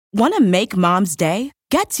Want to make Mom's day?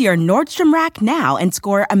 Get to your Nordstrom Rack now and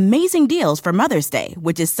score amazing deals for Mother's Day,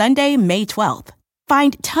 which is Sunday, May 12th.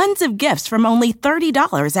 Find tons of gifts from only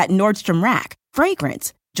 $30 at Nordstrom Rack.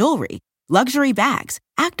 Fragrance, jewelry, luxury bags,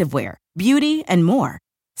 activewear, beauty, and more.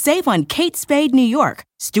 Save on Kate Spade New York,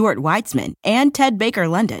 Stuart Weitzman, and Ted Baker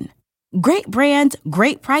London. Great brands,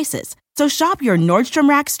 great prices. So shop your Nordstrom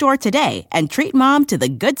Rack store today and treat Mom to the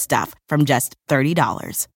good stuff from just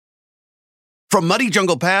 $30. From muddy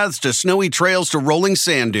jungle paths to snowy trails to rolling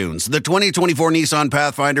sand dunes, the 2024 Nissan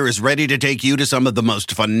Pathfinder is ready to take you to some of the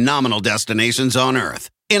most phenomenal destinations on Earth.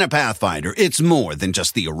 In a Pathfinder, it's more than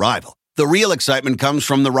just the arrival. The real excitement comes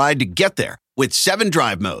from the ride to get there. With 7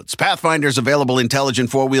 drive modes, Pathfinder's available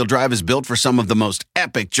intelligent four-wheel drive is built for some of the most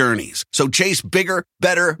epic journeys. So chase bigger,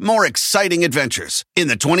 better, more exciting adventures in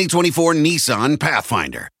the 2024 Nissan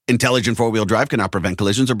Pathfinder. Intelligent four-wheel drive cannot prevent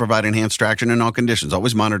collisions or provide enhanced traction in all conditions.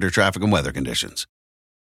 Always monitor traffic and weather conditions.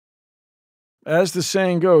 As the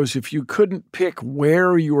saying goes, if you couldn't pick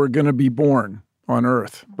where you were going to be born on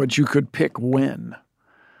Earth, but you could pick when,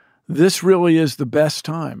 this really is the best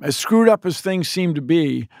time. As screwed up as things seem to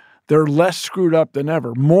be, they're less screwed up than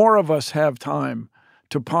ever. More of us have time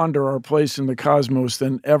to ponder our place in the cosmos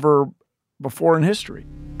than ever before in history.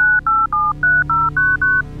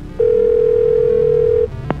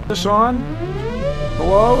 This on?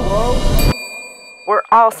 Hello? Hello? We're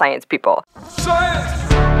all science people. Science!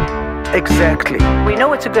 Exactly. We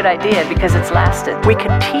know it's a good idea because it's lasted. We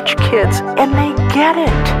can teach kids, and they get it.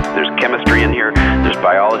 There's chemistry in here. There's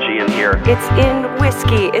biology in here. It's in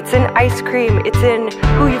whiskey. It's in ice cream. It's in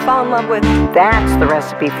who you fall in love with. That's the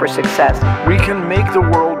recipe for success. We can make the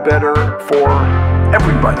world better for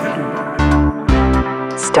everybody.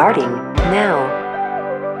 Starting now.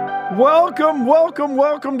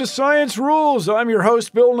 Welcome to Science Rules. I'm your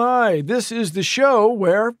host, Bill Nye. This is the show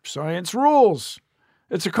where science rules.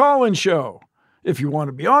 It's a call-in show. If you want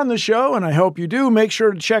to be on the show, and I hope you do, make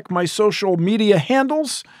sure to check my social media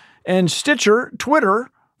handles and Stitcher, Twitter,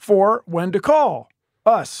 for when to call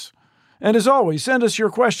us. And as always, send us your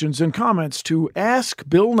questions and comments to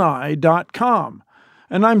askbillnye.com.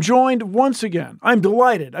 And I'm joined once again. I'm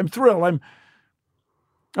delighted. I'm thrilled.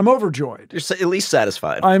 I'm overjoyed. You're at least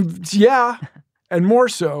satisfied. And more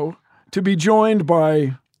so, to be joined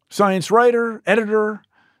by science writer, editor,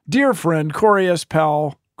 dear friend, Corey S.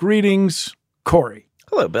 Powell. Greetings, Corey.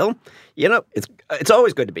 Hello, Bill. You know, it's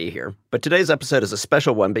always good to be here, but today's episode is a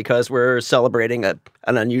special one because we're celebrating an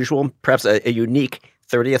unusual, perhaps a unique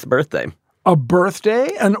 30th birthday. A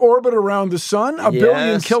birthday? An orbit around the sun? A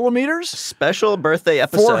billion kilometers? Special birthday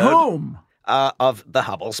episode. For whom? Of the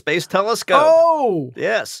Hubble Space Telescope. Oh!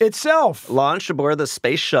 Yes. Itself. Launched aboard the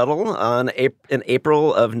Space Shuttle in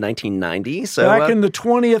April of 1990. So back in the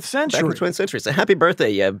 20th century. Back in the 20th century. So happy birthday,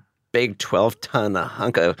 you big 12-ton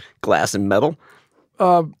hunk of glass and metal.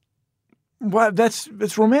 Well,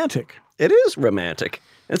 it's romantic. It is romantic.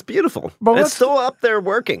 It's beautiful. But it's still up there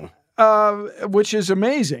working. Which is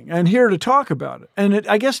amazing. And here to talk about it, and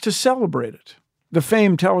I guess to celebrate it, the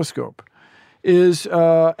famed telescope, is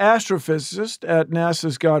astrophysicist at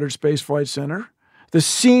NASA's Goddard Space Flight Center, the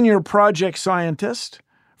senior project scientist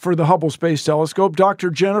for the Hubble Space Telescope,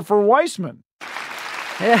 Dr. Jennifer Weissman.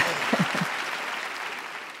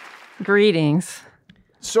 Greetings.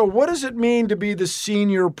 So what does it mean to be the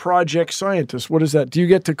senior project scientist? What is that? Do you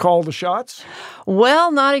get to call the shots?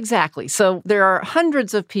 Well, not exactly. So there are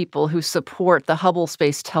hundreds of people who support the Hubble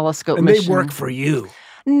Space Telescope mission. And they work for you.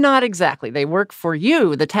 Not exactly. They work for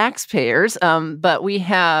you, the taxpayers, but we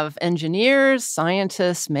have engineers,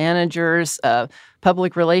 scientists, managers,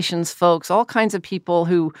 public relations folks, all kinds of people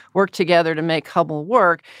who work together to make Hubble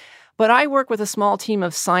work. But I work with a small team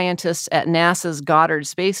of scientists at NASA's Goddard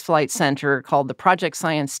Space Flight Center called the Project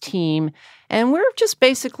Science Team, and we're just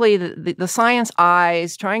basically the science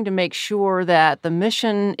eyes trying to make sure that the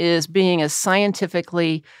mission is being as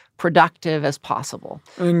scientifically productive as possible.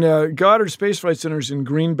 And Goddard Space Flight Center is in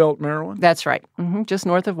Greenbelt, Maryland? That's right. Just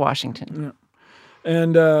north of Washington. Yeah.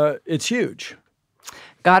 And it's huge.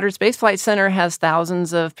 Goddard Space Flight Center has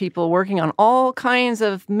thousands of people working on all kinds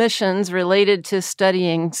of missions related to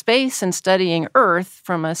studying space and studying Earth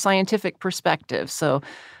from a scientific perspective. So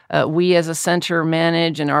we as a center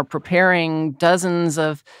manage and are preparing dozens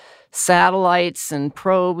of satellites and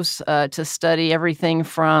probes to study everything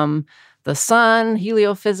from the sun,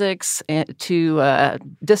 heliophysics, to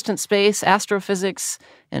distant space, astrophysics,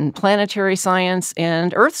 and planetary science,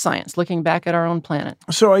 and Earth science, looking back at our own planet.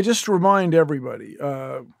 So I just remind everybody,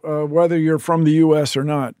 whether you're from the U.S. or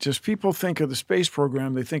not, just people think of the space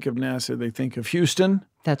program, they think of NASA, they think of Houston.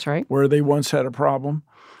 That's right. Where they once had a problem,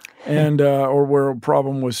 and or where a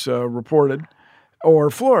problem was reported. or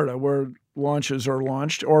Florida, where launches are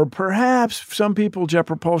launched, or perhaps some people, Jet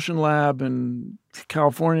Propulsion Lab in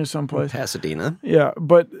California someplace. Pasadena. Yeah,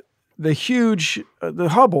 but the huge, the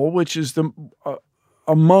Hubble, which is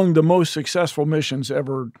among the most successful missions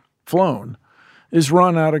ever flown, is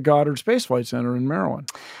run out of Goddard Space Flight Center in Maryland.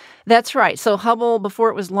 That's right. So Hubble, before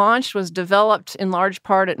it was launched, was developed in large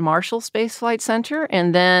part at Marshall Space Flight Center,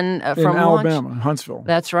 and then from Alabama, launch, Huntsville.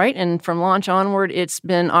 That's right. And from launch onward, it's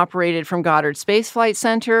been operated from Goddard Space Flight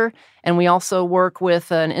Center, and we also work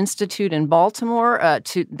with an institute in Baltimore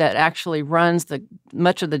that actually runs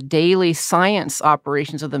much of the daily science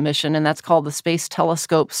operations of the mission, and that's called the Space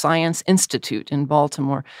Telescope Science Institute in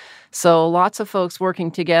Baltimore. So lots of folks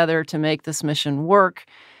working together to make this mission work.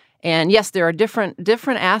 And yes, there are different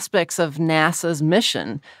aspects of NASA's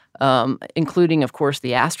mission, including, of course,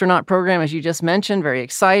 the astronaut program, as you just mentioned, very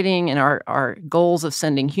exciting, and our goals of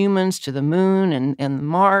sending humans to the moon and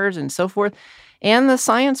Mars and so forth, and the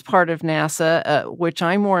science part of NASA, which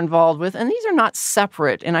I'm more involved with. And these are not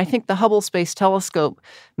separate. And I think the Hubble Space Telescope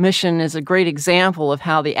mission is a great example of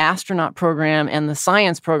how the astronaut program and the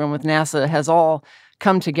science program with NASA has all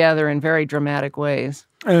come together in very dramatic ways.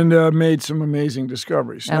 And made some amazing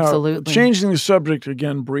discoveries. Absolutely. Now, changing the subject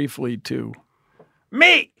again briefly to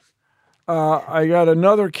me. I got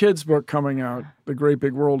another kid's book coming out, The Great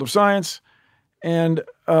Big World of Science, and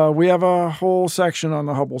we have a whole section on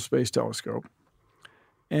the Hubble Space Telescope.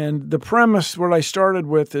 And the premise, what I started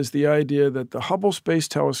with, is the idea that the Hubble Space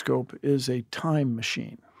Telescope is a time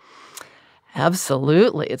machine.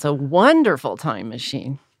 Absolutely. It's a wonderful time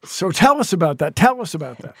machine. So tell us about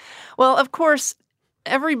that. Well, of course,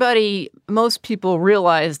 most people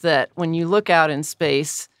realize that when you look out in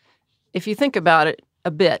space, if you think about it a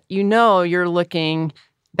bit, you're looking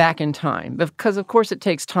back in time. Because, of course, it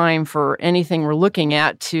takes time for anything we're looking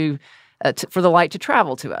at for the light to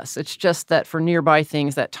travel to us. It's just that for nearby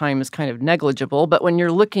things, that time is kind of negligible. But when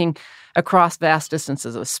you're looking across vast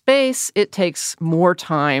distances of space, it takes more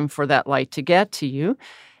time for that light to get to you.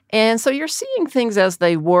 And so you're seeing things as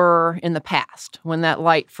they were in the past when that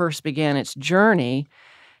light first began its journey.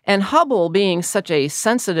 And Hubble, being such a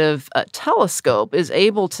sensitive telescope, is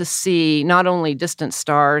able to see not only distant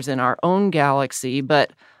stars in our own galaxy,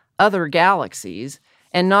 but other galaxies,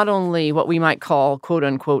 and not only what we might call, quote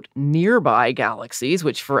unquote, nearby galaxies,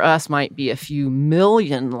 which for us might be a few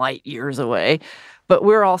million light years away, but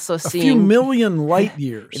we're also seeing... A few million light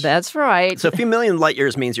years. That's right. So a few million light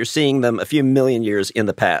years means you're seeing them a few million years in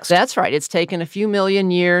the past. That's right. It's taken a few million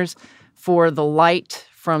years for the light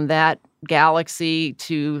from that galaxy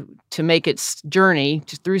to make its journey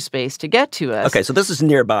through space to get to us. Okay, so this is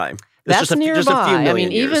nearby. That's nearby. Just a few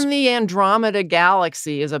million years. Even the Andromeda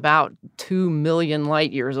galaxy is about 2 million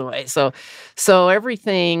light years away. So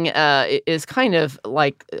everything is kind of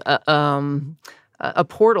like a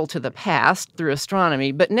portal to the past through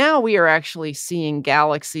astronomy. But now we are actually seeing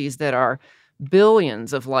galaxies that are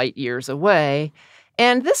billions of light years away.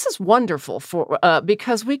 And this is wonderful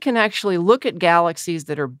because we can actually look at galaxies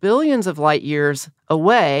that are billions of light years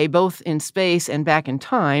away, both in space and back in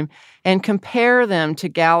time, and compare them to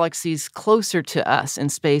galaxies closer to us in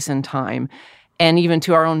space and time, and even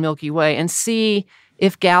to our own Milky Way, and see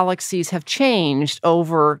if galaxies have changed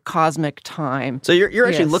over cosmic time. So you're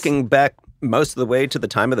actually looking back most of the way to the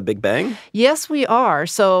time of the Big Bang? Yes, we are.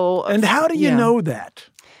 So, and how do you know that?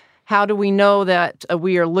 How do we know that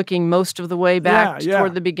we are looking most of the way back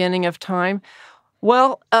toward the beginning of time?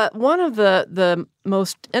 Well, one of the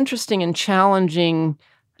most interesting and challenging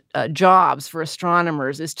jobs for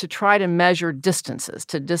astronomers is to try to measure distances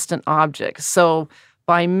to distant objects. So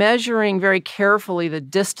by measuring very carefully the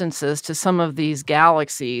distances to some of these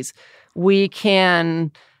galaxies, we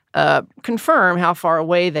can confirm how far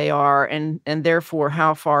away they are and therefore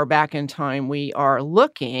how far back in time we are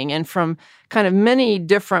looking. And from kind of many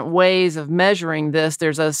different ways of measuring this,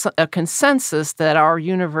 there's a consensus that our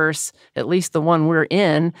universe, at least the one we're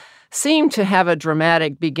in, seemed to have a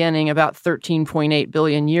dramatic beginning about 13.8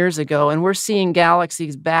 billion years ago. And we're seeing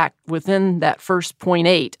galaxies back within that first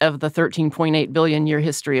 0.8 of the 13.8 billion year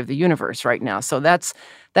history of the universe right now. So that's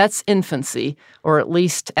infancy, or at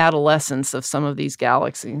least adolescence of some of these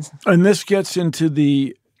galaxies. And this gets into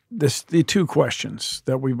the two questions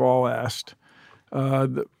that we've all asked.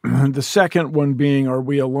 The second one being, are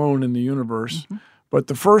we alone in the universe? Mm-hmm. But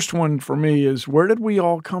the first one for me is, where did we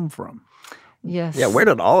all come from? Yes. Yeah, where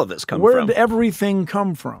did all of this come from? Where did everything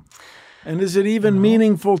come from? And is it even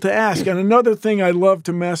meaningful to ask? And another thing I love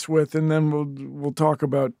to mess with, and then we'll talk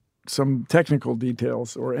about some technical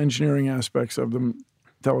details or engineering aspects of the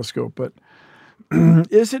telescope, but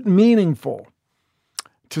is it meaningful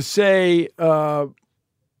to say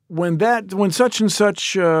when such and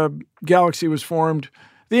such galaxy was formed,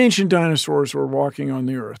 the ancient dinosaurs were walking on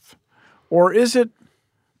the Earth? Or is it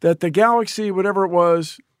that the galaxy, whatever it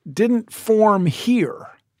was, didn't form here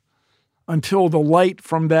until the light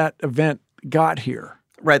from that event got here?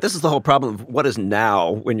 Right. This is the whole problem of what is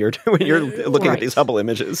now when you're looking at these Hubble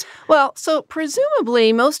images. Well, so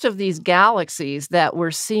presumably most of these galaxies that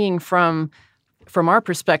we're seeing from our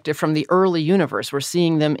perspective from the early universe, we're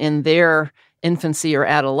seeing them in their infancy or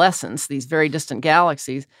adolescence, these very distant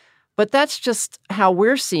galaxies. But that's just how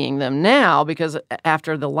we're seeing them now, because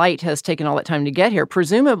after the light has taken all that time to get here,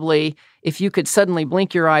 presumably if you could suddenly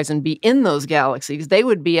blink your eyes and be in those galaxies, they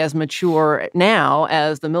would be as mature now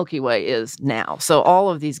as the Milky Way is now. So all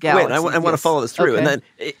of these galaxies. Wait, I want to follow this through. Okay. And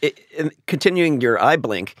then in continuing your eye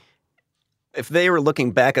blink, if they were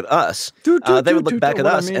looking back at us, they would look back at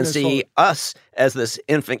us and see us as this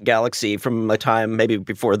infant galaxy from a time maybe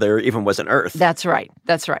before there even was an Earth. That's right.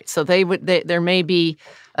 So there may be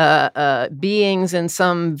beings in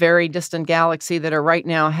some very distant galaxy that are right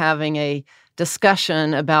now having a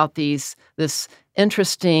discussion about this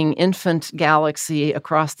interesting infant galaxy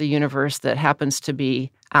across the universe that happens to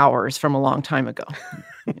be ours from a long time ago.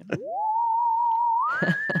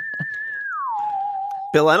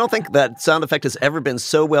 Bill, I don't think that sound effect has ever been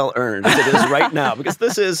so well earned as it is right now, because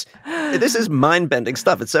this is mind-bending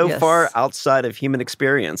stuff. It's so far outside of human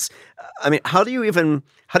experience. I mean, how do you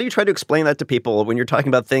try to explain that to people when you're talking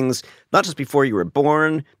about things not just before you were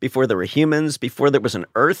born, before there were humans, before there was an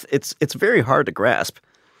Earth? It's very hard to grasp.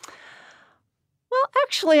 Well,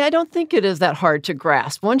 actually, I don't think it is that hard to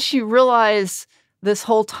grasp. Once you realize this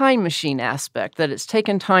whole time machine aspect, that it's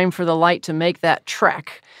taken time for the light to make that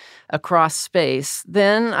trek across space,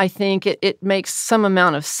 then I think it makes some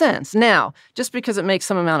amount of sense. Now, just because it makes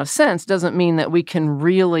some amount of sense doesn't mean that we can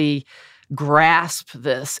really grasp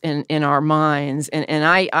this in our minds. And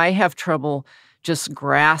I have trouble just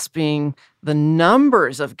grasping the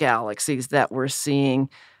numbers of galaxies that we're seeing.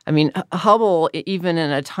 I mean, Hubble, even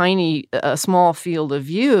in a small field of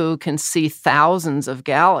view, can see thousands of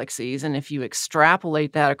galaxies. And if you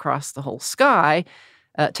extrapolate that across the whole sky,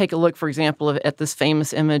 take a look, for example, at this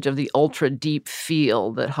famous image of the ultra-deep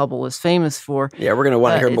field that Hubble is famous for. Yeah, we're going to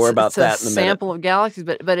want to hear more about that in a minute. It's a sample of galaxies,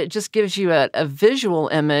 but it just gives you a visual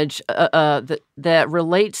image that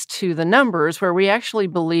relates to the numbers, where we actually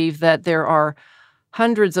believe that there are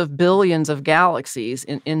hundreds of billions of galaxies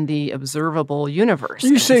in the observable universe.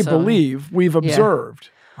 You say believe. We've observed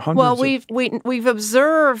hundreds. Well, we've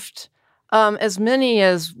observed as many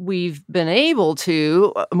as we've been able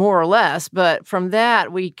to, more or less, but from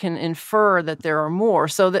that we can infer that there are more.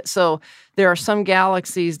 So there are some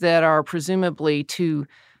galaxies that are presumably too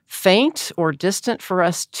faint or distant for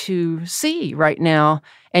us to see right now,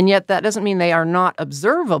 and yet that doesn't mean they are not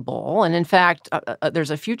observable. And in fact,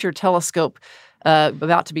 there's a future telescope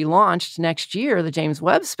about to be launched next year, the James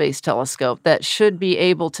Webb Space Telescope, that should be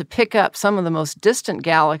able to pick up some of the most distant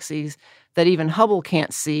galaxies that even Hubble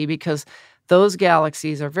can't see, because those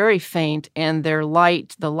galaxies are very faint and the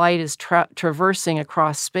light is traversing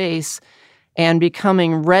across space and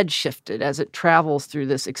becoming redshifted as it travels through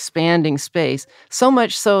this expanding space, so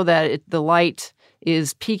much so that the light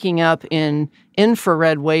is peaking up in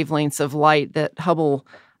infrared wavelengths of light that Hubble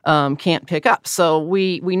can't pick up. So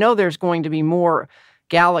we know there's going to be more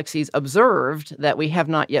galaxies observed that we have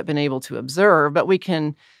not yet been able to observe, but we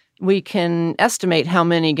can estimate how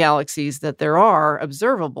many galaxies that there are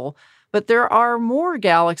observable. But there are more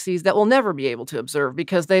galaxies that we'll never be able to observe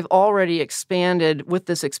because they've already expanded with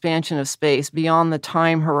this expansion of space beyond the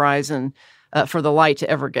time horizon for the light to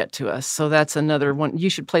ever get to us. So that's another one. You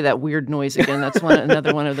should play that weird noise again. That's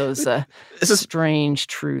another one of those strange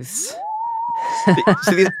truths.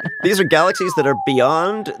 So these are galaxies that are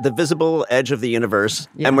beyond the visible edge of the universe,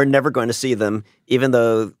 and we're never going to see them, even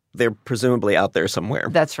though they're presumably out there somewhere.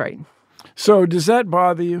 That's right. So does that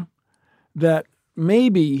bother you, that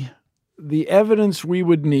maybe the evidence we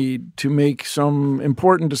would need to make some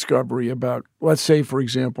important discovery about, let's say, for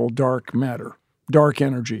example, dark matter, dark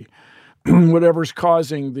energy, whatever's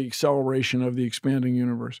causing the acceleration of the expanding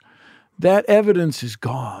universe, that evidence is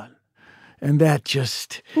gone? And that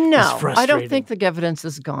just is frustrating. I don't think the evidence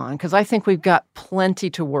is gone, because I think we've got plenty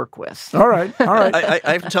to work with. All right. I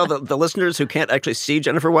have to tell the listeners who can't actually see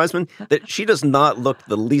Jennifer Wiseman that she does not look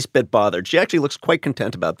the least bit bothered. She actually looks quite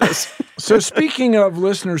content about this. So speaking of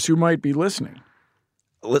listeners who might be listening,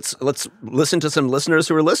 let's listen to some listeners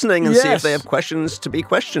who are listening and see if they have questions to be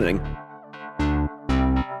questioning.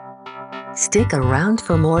 Stick around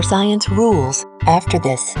for more Science Rules after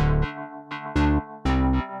this.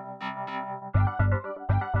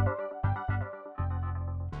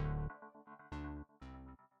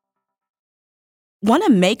 Want to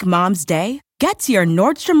make Mom's day? Get to your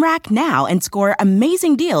Nordstrom Rack now and score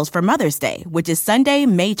amazing deals for Mother's Day, which is Sunday,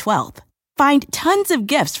 May 12th. Find tons of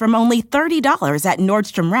gifts from only $30 at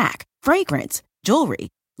Nordstrom Rack. Fragrance, jewelry,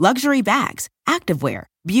 luxury bags, activewear,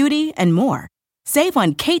 beauty, and more. Save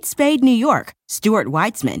on Kate Spade New York, Stuart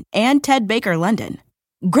Weitzman, and Ted Baker London.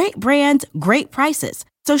 Great brands, great prices.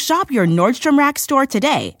 So shop your Nordstrom Rack store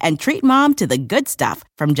today and treat Mom to the good stuff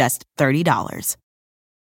from just $30.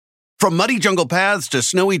 From muddy jungle paths to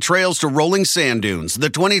snowy trails to rolling sand dunes, the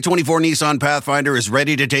 2024 Nissan Pathfinder is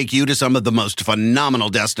ready to take you to some of the most phenomenal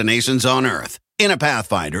destinations on Earth. In a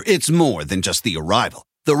Pathfinder, it's more than just the arrival.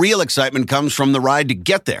 The real excitement comes from the ride to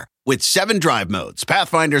get there. With 7 drive modes,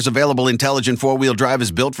 Pathfinder's available intelligent 4-wheel drive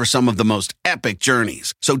is built for some of the most epic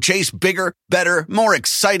journeys. So chase bigger, better, more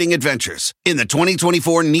exciting adventures in the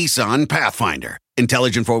 2024 Nissan Pathfinder.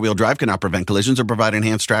 Intelligent 4-wheel drive cannot prevent collisions or provide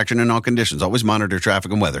enhanced traction in all conditions. Always monitor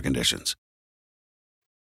traffic and weather conditions.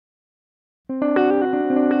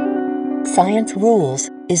 Science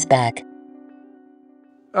Rules is back.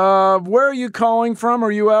 Where are you calling from?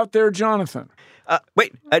 Are you out there, Jonathan?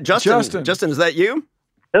 Justin. Justin, is that you?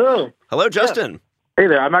 Hello. Hello, Justin. Hey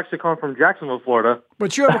there. I'm actually calling from Jacksonville, Florida.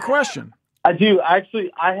 But you have a question. I do.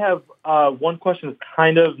 Actually, I have one question that's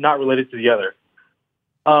kind of not related to the other.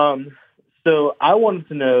 So I wanted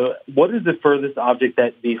to know, what is the furthest object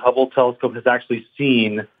that the Hubble telescope has actually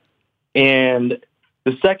seen? And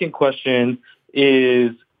the second question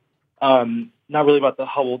is not really about the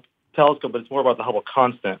Hubble telescope, but it's more about the Hubble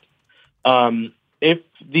constant. If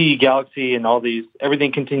the galaxy and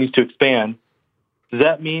everything continues to expand, does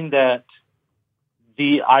that mean that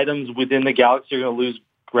the items within the galaxy are going to lose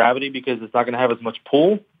gravity because it's not going to have as much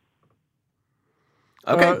pull?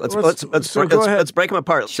 Okay, let's break them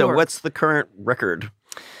apart. Sure. So what's the current record?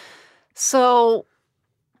 So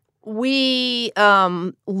we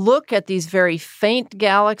look at these very faint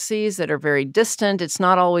galaxies that are very distant. It's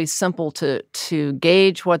not always simple to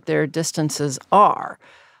gauge what their distances are.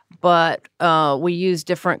 But we use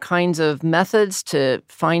different kinds of methods to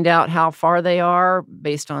find out how far they are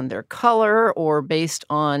based on their color or based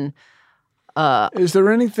on... Is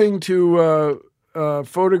there anything to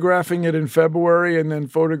photographing it in February and then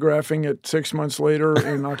photographing it 6 months later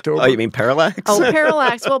in October? Oh, you mean parallax?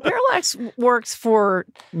 Parallax. Well, parallax works for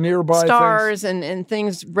nearby stars and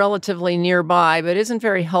things relatively nearby, but isn't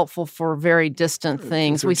very helpful for very distant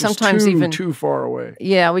things. We sometimes even too far away.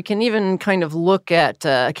 Yeah, we can even kind of look at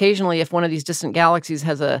occasionally if one of these distant galaxies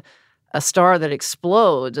has a star that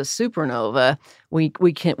explodes, a supernova,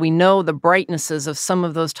 we know the brightnesses of some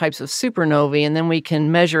of those types of supernovae, and then we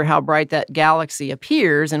can measure how bright that galaxy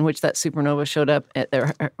appears in which that supernova showed up,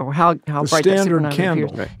 or how bright that supernova candle.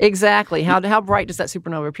 appears. Right. Exactly. How bright does that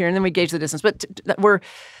supernova appear? And then we gauge the distance. But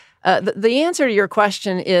the answer to your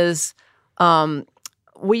question is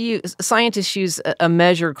scientists use a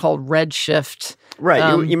measure called redshift.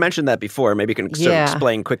 Right. You mentioned that before. Maybe you can sort of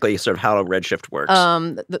explain quickly sort of how redshift works.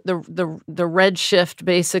 The redshift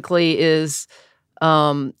basically is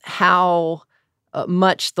how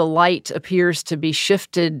much the light appears to be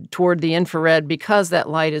shifted toward the infrared because that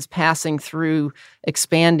light is passing through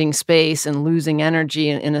expanding space and losing energy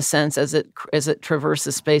in a sense as it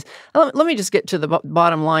traverses space. Let me just get to the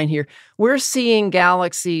bottom line here. We're seeing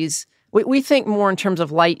galaxies. We think more in terms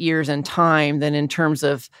of light years and time than in terms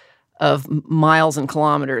of miles and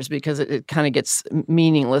kilometers because it kind of gets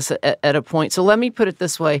meaningless at a point. So let me put it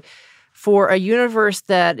this way. For a universe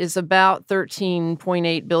that is about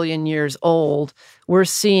 13.8 billion years old, we're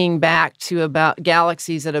seeing back to about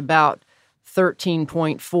galaxies at about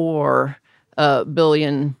 13.4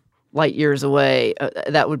 billion light years away.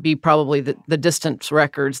 That would be probably the distance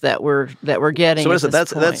records that we're getting. So what is it?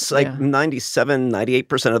 That's like 97,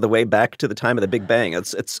 98% of the way back to the time of the Big Bang.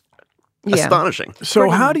 It's astonishing.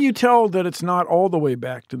 So how do you tell that it's not all the way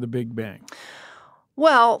back to the Big Bang?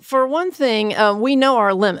 Well, for one thing, we know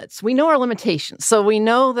our limits. We know our limitations. So we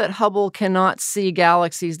know that Hubble cannot see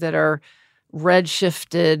galaxies that are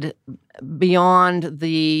redshifted beyond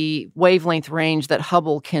the wavelength range that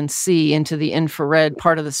Hubble can see into the infrared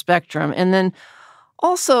part of the spectrum. And then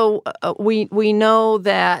also we know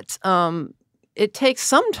that it takes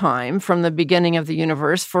some time from the beginning of the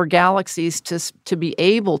universe for galaxies to be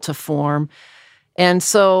able to form. And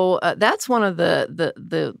so that's one of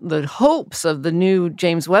the hopes of the new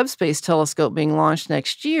James Webb Space Telescope being launched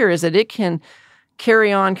next year is that it can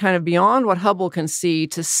carry on kind of beyond what Hubble can see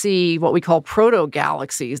to see what we call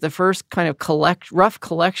proto-galaxies, the first kind of rough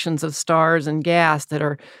collections of stars and gas that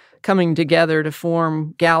are coming together to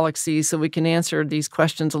form galaxies so we can answer these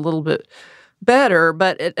questions a little bit better.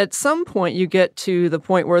 But at some point you get to the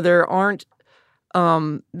point where there aren't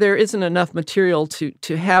there isn't enough material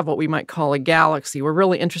to have what we might call a galaxy. We're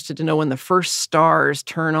really interested to know when the first stars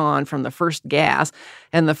turn on from the first gas,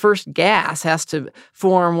 and the first gas has to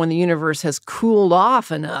form when the universe has cooled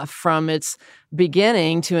off enough from its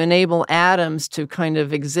beginning to enable atoms to kind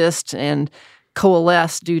of exist and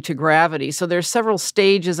coalesce due to gravity. So there's several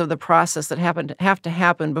stages of the process that have to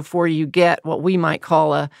happen before you get what we might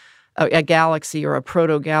call a galaxy or a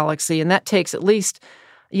proto-galaxy, and that takes at least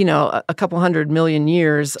a couple 100 million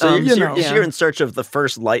years. So you're in search of the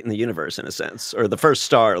first light in the universe, in a sense, or the first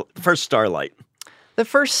starlight. The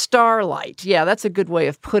first starlight. Yeah, that's a good way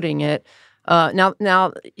of putting it.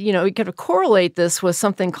 Now, we kind of correlate this with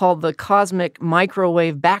something called the cosmic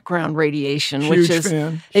microwave background radiation, which is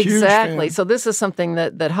exactly. So this is something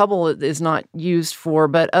that Hubble is not used for,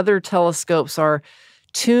 but other telescopes are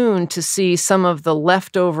tuned to see some of the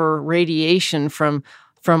leftover radiation from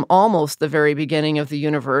almost the very beginning of the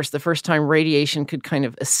universe, the first time radiation could kind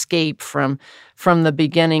of escape from the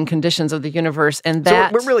beginning conditions of the universe. And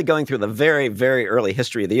that... So we're really going through the very, very early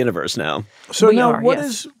history of the universe now. So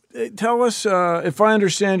tell us, if I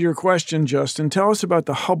understand your question, Justin, tell us about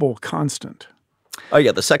the Hubble constant. Oh,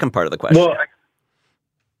 yeah, the second part of the question. Well,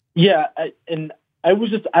 yeah, I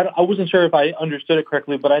wasn't sure if I understood it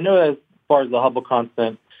correctly, but I know that as far as the Hubble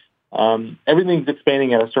constant, everything's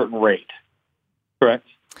expanding at a certain rate. Correct.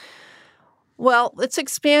 Well, it's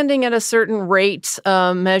expanding at a certain rate,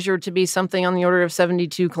 measured to be something on the order of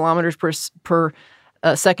 72 kilometers per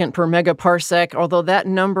second per megaparsec, although that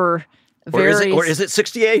number varies. Or is it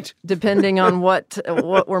 68? Depending on what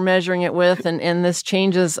we're measuring it with, and this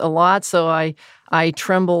changes a lot, so I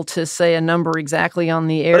tremble to say a number exactly on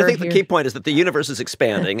the air. But I think the key point is that the universe is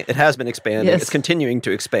expanding. It has been expanding. Yes. It's continuing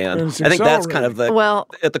to expand. I think that's kind of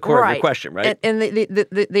at the core of your question, right? And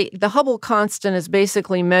the Hubble constant is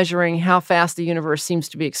basically measuring how fast the universe seems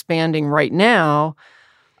to be expanding right now.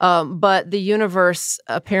 But the universe,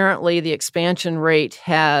 apparently the expansion rate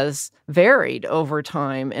has varied over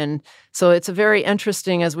time. And so it's very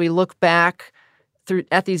interesting as we look back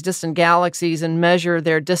at these distant galaxies and measure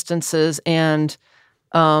their distances and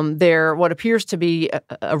their what appears to be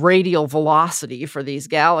a radial velocity for these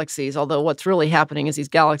galaxies, although what's really happening is these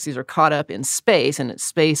galaxies are caught up in space, and it's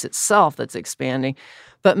space itself that's expanding.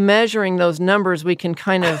 But measuring those numbers, we can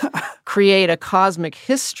kind of create a cosmic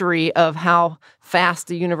history of how fast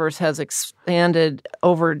the universe has expanded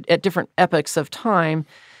at different epochs of time.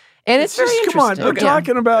 And it's very interesting. Come on, we're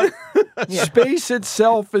talking about space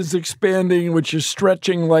itself is expanding, which is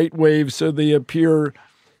stretching light waves so they appear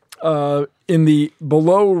in the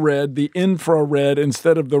below red, the infrared,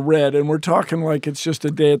 instead of the red. And we're talking like it's just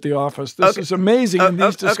a day at the office. This is amazing. And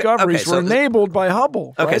these discoveries were enabled by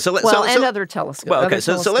Hubble. Okay, right? so and other telescopes. Well, okay,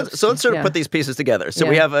 so let's sort of put these pieces together. So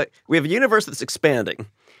we have a universe that's expanding.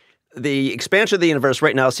 The expansion of the universe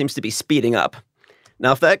right now seems to be speeding up.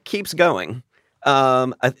 Now, if that keeps going,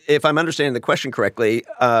 if I'm understanding the question correctly,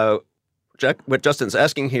 what Justin's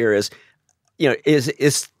asking here is,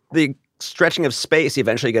 is the stretching of space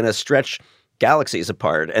eventually going to stretch galaxies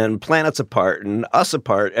apart and planets apart and us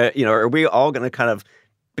apart? Are we all going to kind of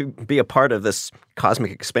be a part of this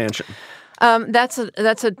cosmic expansion? That's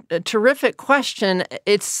a terrific question.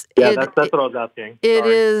 That's what I was asking. It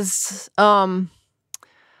is a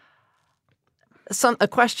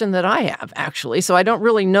question that I have, actually. So I don't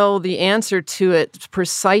really know the answer to it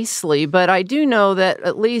precisely, but I do know that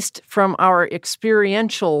at least from our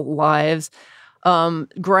experiential lives,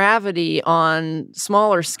 gravity on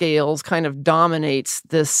smaller scales kind of dominates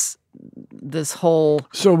this whole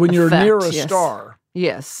So when you're effect. near a star,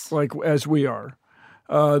 yes, like as we are,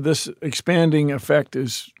 this expanding effect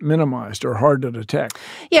is minimized or hard to detect.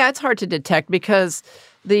 Yeah, it's hard to detect because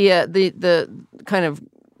the kind of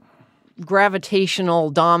gravitational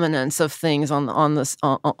dominance of things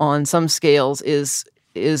on some scales is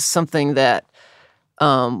something that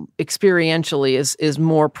experientially is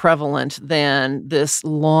more prevalent than this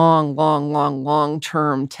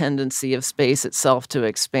long-term tendency of space itself to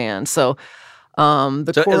expand. So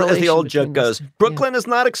the correlation, as the old joke goes, Brooklyn is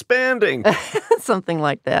not expanding. Something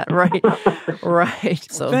like that, right? Right.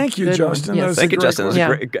 So thank you, Justin. Yes. Thank you, Justin.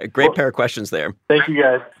 That's a great pair of questions there. Thank you,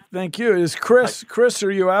 guys. Thank you. Is Chris? Chris,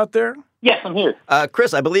 are you out there? Yes, I'm here.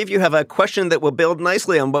 Chris, I believe you have a question that will build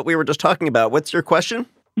nicely on what we were just talking about. What's your question?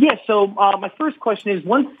 Yeah, so my first question is,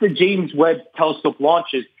 once the James Webb Telescope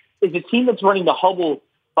launches, is the team that's running the Hubble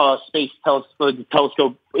Space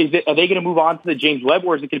Telescope, are they going to move on to the James Webb,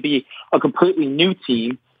 or is it going to be a completely new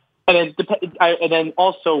team? And then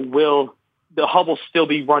also, will the Hubble still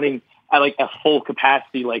be running at like a full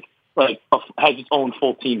capacity, like has its own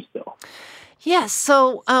full team still? Yes,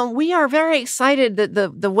 so we are very excited that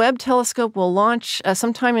the Webb telescope will launch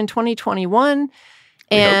sometime in 2021.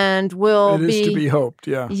 And will be... It is to be hoped,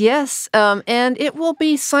 yeah. Yes, and it will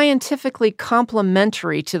be scientifically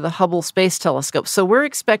complementary to the Hubble Space Telescope. So we're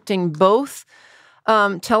expecting both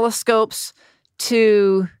telescopes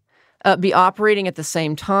to be operating at the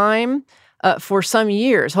same time for some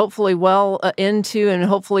years, hopefully well into and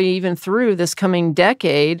hopefully even through this coming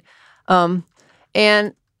decade. I'm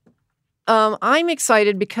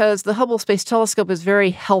excited because the Hubble Space Telescope is very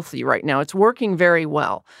healthy right now. It's working very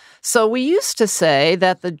well. So we used to say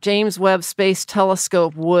that the James Webb Space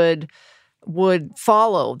Telescope would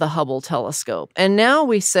follow the Hubble telescope. And now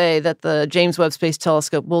we say that the James Webb Space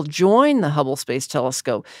Telescope will join the Hubble Space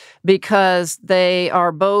Telescope because they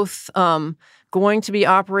are both going to be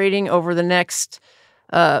operating over the next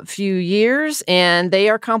few years, and they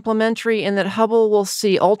are complementary in that Hubble will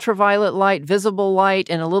see ultraviolet light, visible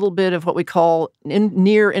light, and a little bit of what we call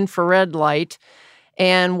near-infrared light.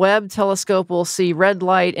 And Webb telescope will see red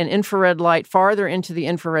light and infrared light farther into the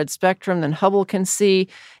infrared spectrum than Hubble can see.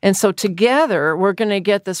 And so together, we're going to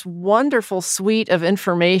get this wonderful suite of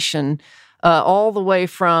information all the way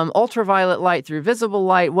from ultraviolet light through visible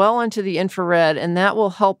light well into the infrared, and that will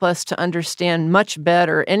help us to understand much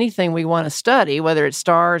better anything we want to study, whether it's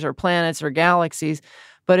stars or planets or galaxies,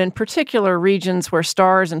 but in particular regions where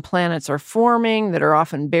stars and planets are forming that are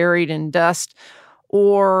often buried in dust,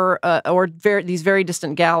 or these very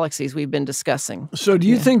distant galaxies we've been discussing. So do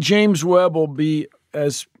you think James Webb will be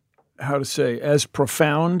as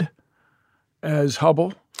profound as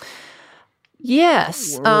Hubble?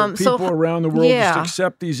 Yes. People around the world just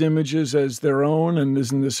accept these images as their own, and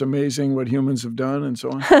isn't this amazing what humans have done and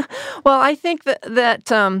so on? Well, I think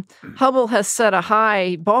that Hubble has set a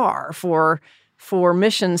high bar for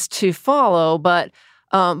missions to follow, but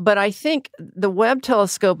I think the Webb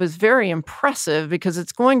telescope is very impressive because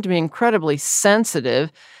it's going to be incredibly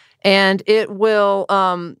sensitive, and it will,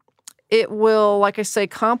 like I say,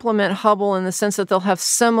 complement Hubble in the sense that they'll have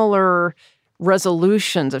similar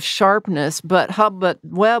resolutions of sharpness, but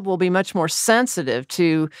Webb will be much more sensitive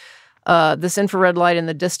to this infrared light in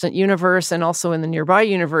the distant universe and also in the nearby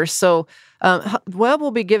universe. So Webb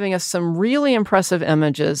will be giving us some really impressive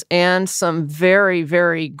images and some very,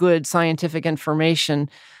 very good scientific information,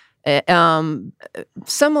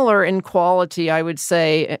 similar in quality, I would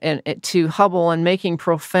say, to Hubble, and making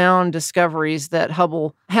profound discoveries that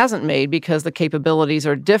Hubble hasn't made because the capabilities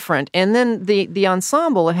are different. And then the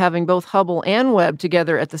ensemble of having both Hubble and Webb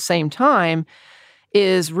together at the same time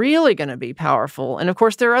is really going to be powerful. And of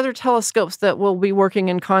course, there are other telescopes that we'll be working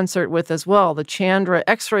in concert with as well. The Chandra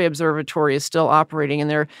X-ray Observatory is still operating, and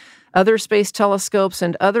there are other space telescopes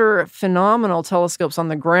and other phenomenal telescopes on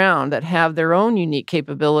the ground that have their own unique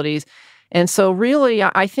capabilities. And so really,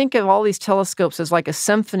 I think of all these telescopes as like a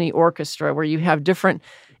symphony orchestra where you have different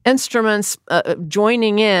instruments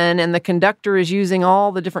joining in, and the conductor is using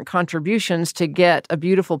all the different contributions to get a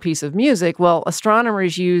beautiful piece of music. Well,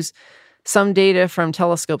 astronomers use some data from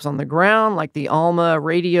telescopes on the ground, like the ALMA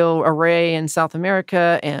radio array in South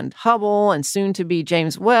America, and Hubble, and soon to be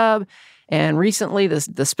James Webb, and recently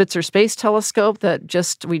the Spitzer Space Telescope that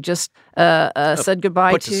we just said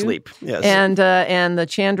goodbye put to sleep. Yes. And the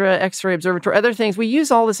Chandra X-ray Observatory, other things. We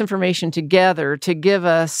use all this information together to give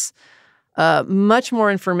us much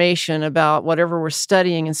more information about whatever we're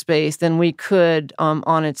studying in space than we could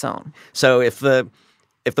on its own. So if the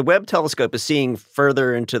Webb telescope is seeing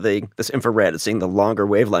further into this infrared, it's seeing the longer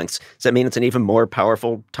wavelengths, does that mean it's an even more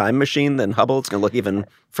powerful time machine than Hubble? It's going to look even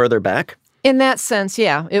further back? In that sense,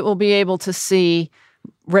 yeah. It will be able to see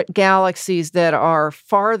galaxies that are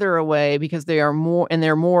farther away because they're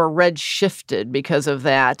more red-shifted because of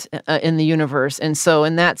that in the universe. And so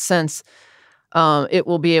in that sense, it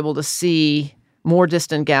will be able to see more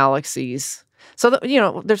distant galaxies. So,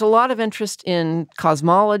 there's a lot of interest in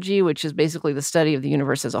cosmology, which is basically the study of the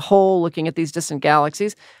universe as a whole, looking at these distant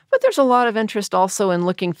galaxies. But there's a lot of interest also in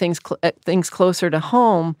looking at things closer to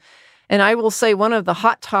home. And I will say one of the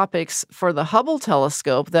hot topics for the Hubble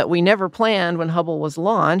telescope that we never planned when Hubble was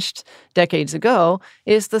launched decades ago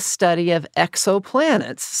is the study of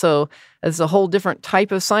exoplanets. So it's a whole different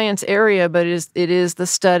type of science area, but it is the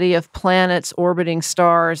study of planets orbiting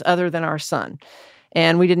stars other than our sun.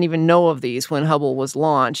 And we didn't even know of these when Hubble was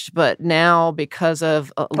launched. But now, because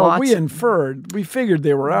of we figured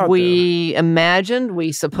they were out there. We imagined,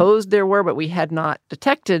 we supposed there were, but we had not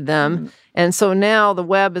detected them. Mm-hmm. And so now the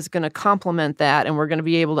Webb is going to complement that, and we're going to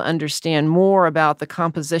be able to understand more about the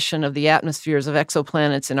composition of the atmospheres of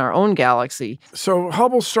exoplanets in our own galaxy. So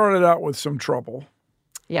Hubble started out with some trouble.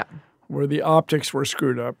 Yeah. Where the optics were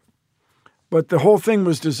screwed up. But the whole thing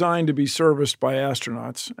was designed to be serviced by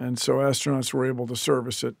astronauts, and so astronauts were able to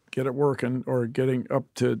service it, get it working, or getting up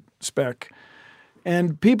to spec.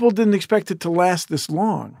 And people didn't expect it to last this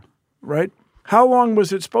long, right? How long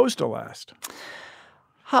was it supposed to last?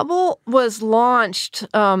 Hubble was launched,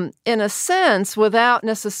 in a sense, without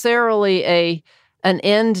necessarily an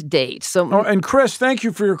end date. So, and Chris, thank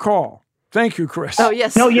you for your call. Thank you, Chris. Oh,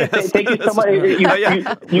 yes. No, yes, thank you so much.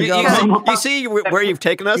 You see where you've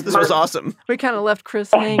taken us? This was awesome. We kind of left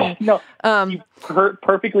Chris hanging. No, you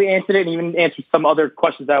perfectly answered it and even answered some other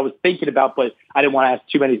questions that I was thinking about, but I didn't want to ask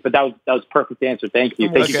too many. But that was perfect answer. Thank you.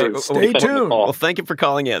 Thank you for Stay tuned. Well, thank you for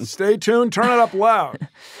calling in. Stay tuned. Turn it up loud.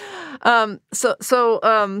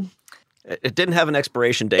 It didn't have an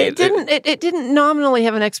expiration date. It didn't nominally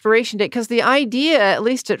have an expiration date because the idea, at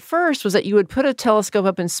least at first, was that you would put a telescope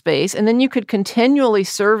up in space and then you could continually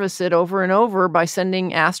service it over and over by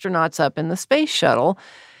sending astronauts up in the space shuttle.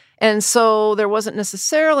 And so there wasn't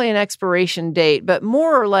necessarily an expiration date, but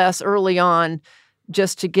more or less early on,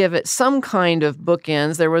 just to give it some kind of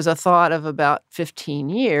bookends, there was a thought of about 15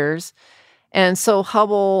 years. And so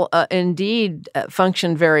Hubble indeed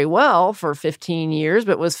functioned very well for 15 years,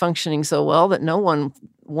 but was functioning so well that no one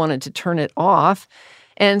wanted to turn it off.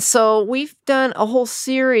 And so we've done a whole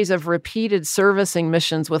series of repeated servicing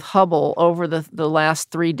missions with Hubble over the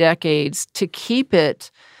last 3 decades to keep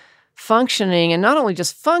it functioning, and not only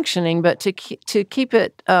just functioning, but to keep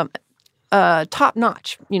it top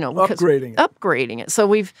notch. Upgrading it. So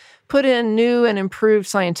we've put in new and improved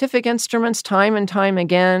scientific instruments time and time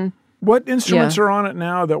again. What instruments are on it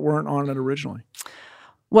now that weren't on it originally?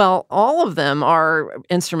 Well, all of them are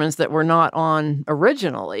instruments that were not on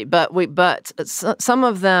originally, but some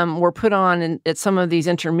of them were put on at some of these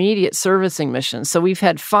intermediate servicing missions. So we've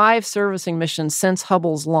had 5 servicing missions since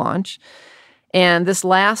Hubble's launch, and this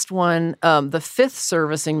last one, the 5th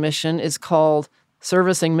servicing mission, is called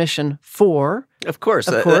Servicing Mission 4. Of course,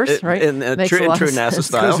 right? In true NASA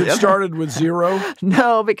style. Because it started with 0?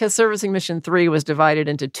 No, because Servicing Mission 3 was divided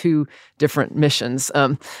into 2 different missions.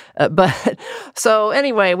 But so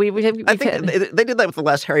anyway, I think they did that with the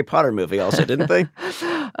last Harry Potter movie also, didn't they?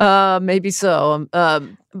 Maybe so.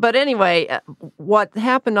 But anyway, what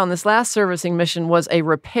happened on this last servicing mission was a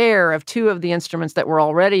repair of 2 of the instruments that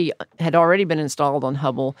had already been installed on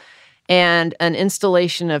Hubble, and an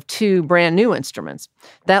installation of 2 brand new instruments.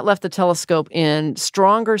 That left the telescope in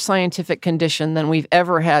stronger scientific condition than we've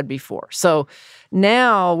ever had before. So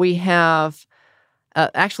now we have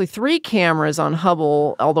actually 3 cameras on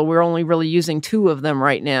Hubble, although we're only really using 2 of them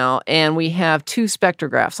right now, and we have 2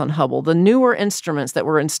 spectrographs on Hubble. The newer instruments that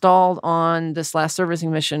were installed on this last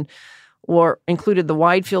servicing mission included the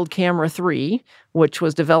Wide Field Camera 3, which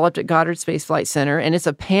was developed at Goddard Space Flight Center, and it's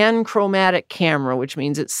a panchromatic camera, which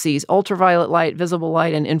means it sees ultraviolet light, visible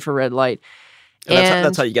light, and infrared light. And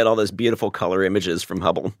that's how you get all those beautiful color images from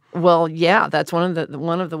Hubble. Well, yeah, that's one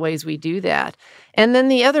of the ways we do that. And then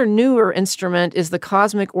the other newer instrument is the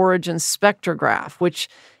Cosmic Origins Spectrograph, which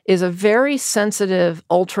is a very sensitive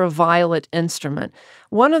ultraviolet instrument.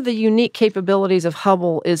 One of the unique capabilities of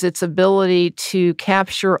Hubble is its ability to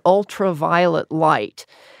capture ultraviolet light.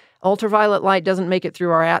 Ultraviolet light doesn't make it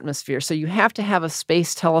through our atmosphere, so you have to have a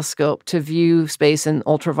space telescope to view space in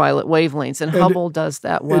ultraviolet wavelengths, and Hubble does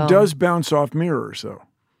that well. It does bounce off mirrors, though.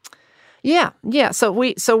 Yeah. So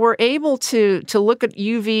we're able to look at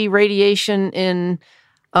UV radiation in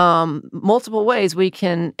multiple ways. We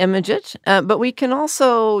can image it, but we can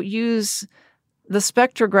also use the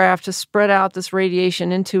spectrograph to spread out this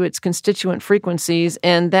radiation into its constituent frequencies,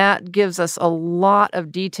 and that gives us a lot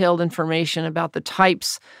of detailed information about the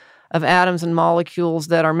types of atoms and molecules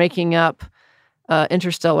that are making up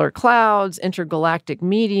interstellar clouds, intergalactic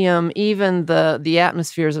medium, even the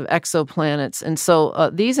atmospheres of exoplanets. And so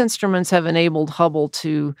these instruments have enabled Hubble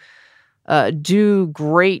to do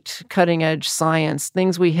great cutting-edge science,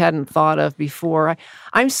 things we hadn't thought of before.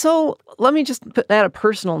 Let me just add a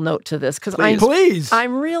personal note to this, because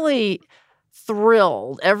I'm really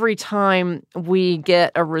thrilled every time we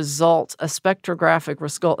get a result, a spectrographic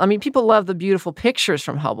result. I mean, people love the beautiful pictures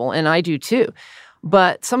from Hubble, and I do too.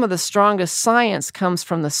 But some of the strongest science comes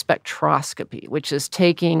from the spectroscopy, which is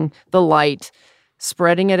taking the light,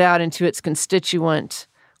 spreading it out into its constituent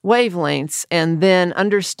wavelengths, and then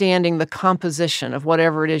understanding the composition of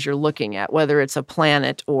whatever it is you're looking at, whether it's a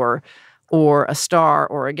planet or a star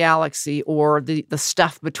or a galaxy or the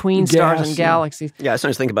stuff between stars and galaxies. Yeah, I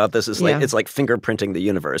sometimes think about this as it's like fingerprinting the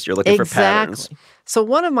universe. You're looking for patterns. So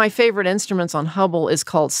one of my favorite instruments on Hubble is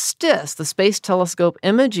called STIS, the Space Telescope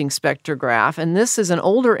Imaging Spectrograph, and this is an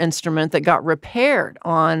older instrument that got repaired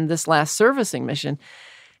on this last servicing mission.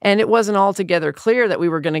 And it wasn't altogether clear that we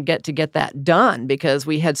were going to get that done because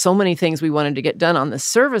we had so many things we wanted to get done on this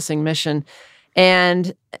servicing mission.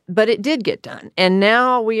 But it did get done. And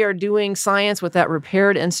now we are doing science with that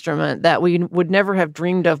repaired instrument that we would never have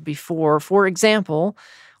dreamed of before. For example,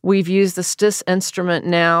 we've used the STIS instrument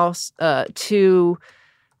now to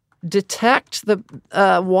detect the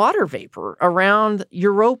water vapor around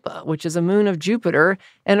Europa, which is a moon of Jupiter.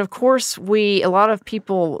 And of course, a lot of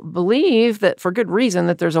people believe that, for good reason,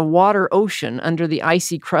 that there's a water ocean under the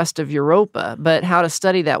icy crust of Europa. But how to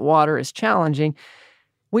study that water is challenging.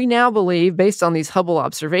 We now believe, based on these Hubble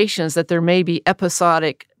observations, that there may be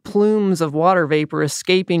episodic plumes of water vapor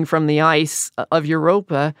escaping from the ice of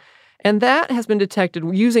Europa. And that has been detected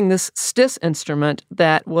using this STIS instrument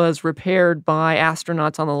that was repaired by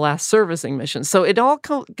astronauts on the last servicing mission. So it all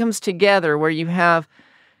comes together where you have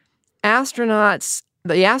astronauts,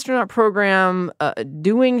 the astronaut program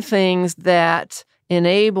doing things that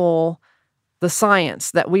enable the science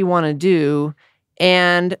that we want to do,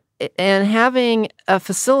 and having a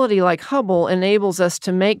facility like Hubble enables us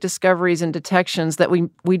to make discoveries and detections that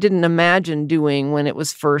we didn't imagine doing when it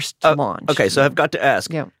was first launched. Okay, so I've got to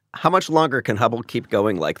ask, yeah. How much longer can Hubble keep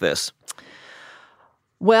going like this?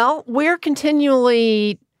 Well, we're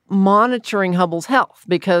continually monitoring Hubble's health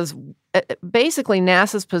because basically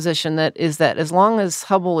NASA's position is that as long as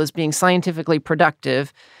Hubble is being scientifically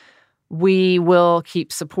productive, we will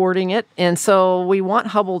keep supporting it. And so we want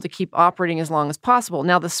Hubble to keep operating as long as possible.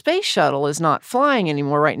 Now, the space shuttle is not flying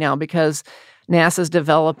anymore right now because NASA's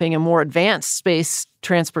developing a more advanced space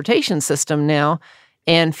transportation system now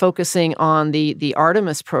and focusing on the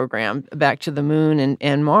Artemis program back to the moon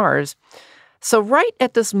and Mars. So right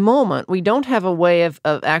at this moment, we don't have a way of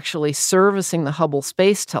actually servicing the Hubble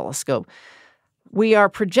Space Telescope. We are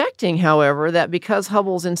projecting, however, that because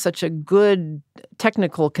Hubble's in such a good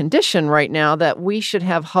technical condition right now, that we should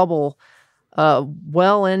have Hubble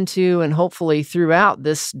well into and hopefully throughout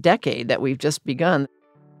this decade that we've just begun.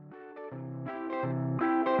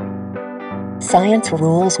 Science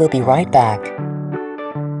Rules will be right back.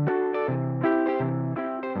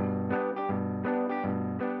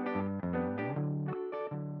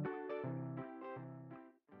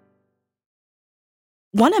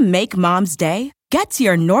 Want to make Mom's day? Get to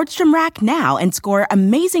your Nordstrom Rack now and score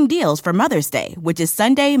amazing deals for Mother's Day, which is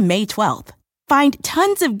Sunday, May 12th. Find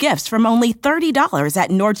tons of gifts from only $30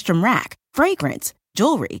 at Nordstrom Rack. Fragrance,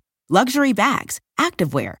 jewelry, luxury bags,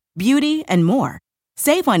 activewear, beauty, and more.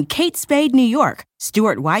 Save on Kate Spade New York,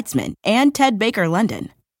 Stuart Weitzman, and Ted Baker London.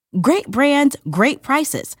 Great brands, great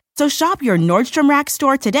prices. So shop your Nordstrom Rack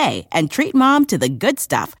store today and treat Mom to the good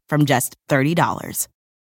stuff from just $30.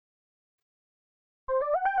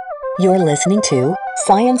 You're listening to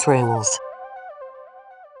Science Rules.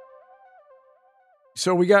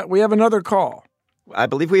 So we have another call. I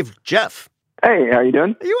believe we have Jeff. Hey, how you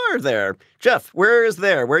doing? You are there. Jeff, where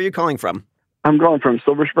are you calling from? I'm calling from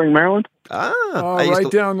Silver Spring, Maryland. Right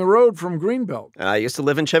down the road from Greenbelt. I used to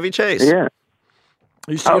live in Chevy Chase. Yeah.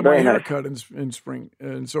 I used to get my haircut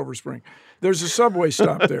in Silver Spring. There's a subway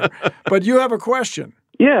stop there. But you have a question.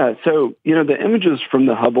 Yeah, so, the images from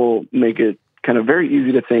the Hubble make it kind of very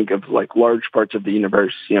easy to think of like large parts of the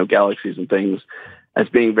universe, galaxies and things, as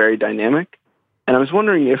being very dynamic. And I was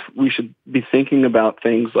wondering if we should be thinking about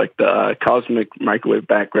things like the cosmic microwave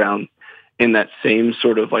background in that same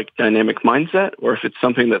sort of like dynamic mindset, or if it's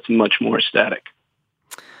something that's much more static.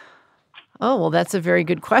 Oh, well, that's a very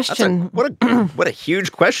good question. What a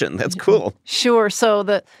huge question. That's cool. Sure. So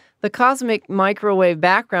the cosmic microwave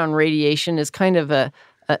background radiation is kind of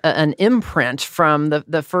an imprint from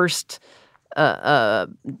the first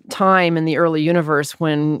time in the early universe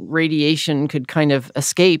when radiation could kind of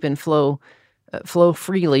escape and flow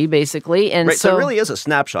freely, basically. And right, so it really is a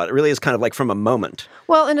snapshot. It really is kind of like from a moment.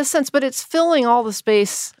 Well, in a sense, but it's filling all the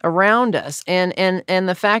space around us. And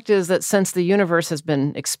the fact is that since the universe has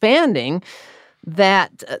been expanding,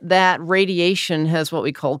 that radiation has what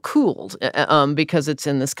we call cooled because it's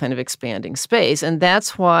in this kind of expanding space. And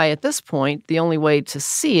that's why at this point, the only way to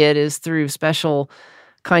see it is through special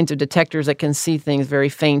kinds of detectors that can see things very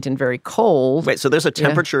faint and very cold. Wait, so there's a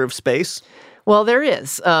temperature of space? Well, there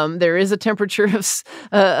is. There is a temperature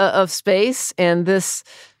of space, and this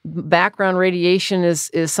background radiation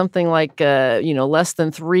is something like less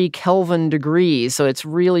than 3 Kelvin degrees. So it's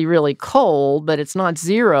really, really cold, but it's not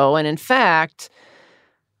zero. And in fact,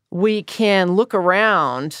 we can look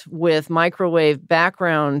around with microwave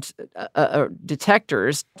background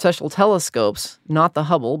detectors, special telescopes, not the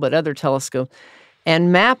Hubble, but other telescopes,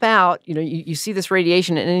 and map out, you see this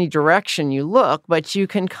radiation in any direction you look, but you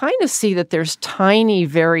can kind of see that there's tiny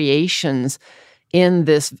variations in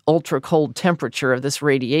this ultra-cold temperature of this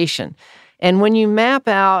radiation. And when you map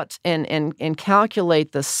out and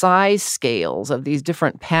calculate the size scales of these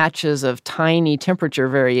different patches of tiny temperature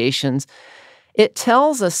variations, it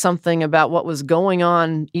tells us something about what was going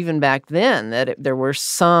on even back then, that there were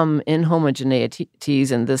some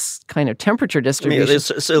inhomogeneities in this kind of temperature distribution.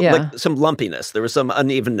 There's like some lumpiness. There was some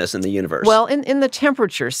unevenness in the universe. Well, in the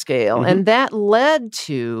temperature scale, and that led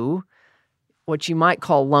to what you might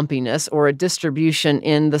call lumpiness, or a distribution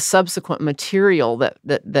in the subsequent material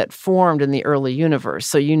that formed in the early universe.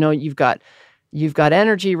 So you've got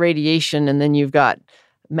energy, radiation, and then you've got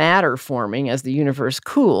matter forming as the universe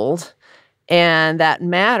cooled, and that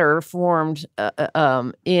matter formed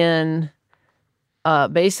in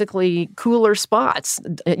basically cooler spots.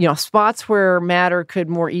 Spots where matter could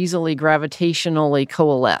more easily gravitationally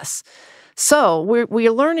coalesce. So we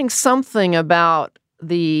are learning something about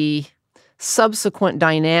the subsequent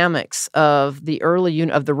dynamics of the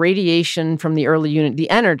radiation from the early unit, the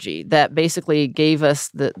energy that basically gave us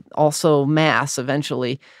also mass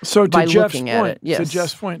eventually. So by looking at it. Yes. To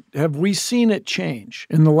Jeff's point, have we seen it change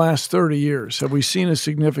in the last 30 years? Have we seen a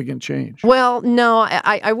significant change? Well, no,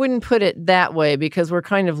 I wouldn't put it that way, because we're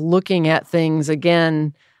kind of looking at things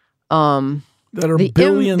again. That are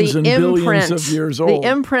billions and billions of years old. The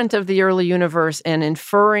imprint of the early universe, and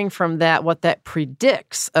inferring from that what that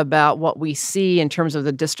predicts about what we see in terms of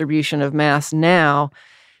the distribution of mass now,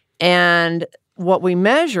 and what we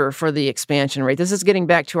measure for the expansion rate. This is getting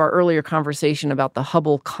back to our earlier conversation about the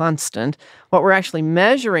Hubble constant. What we're actually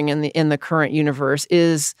measuring in the current universe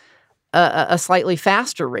is a slightly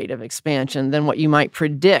faster rate of expansion than what you might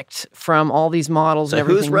predict from all these models. So and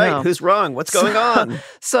everything. Who's right? Who's wrong? What's going on?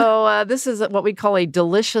 So this is what we call a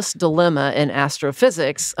delicious dilemma in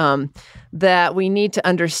astrophysics, that we need to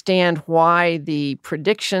understand why the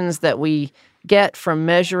predictions that we get from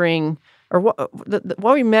measuring, or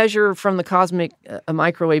what we measure from the cosmic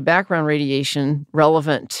microwave background radiation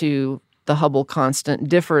relevant to the Hubble constant,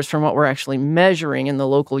 differs from what we're actually measuring in the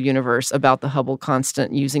local universe about the Hubble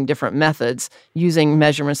constant, using different methods, using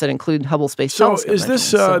measurements that include Hubble Space Telescope. So is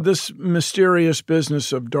this this mysterious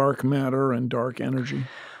business of dark matter and dark energy?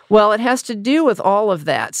 Well, it has to do with all of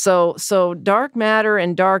that. So dark matter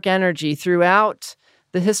and dark energy throughout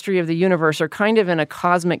the history of the universe are kind of in a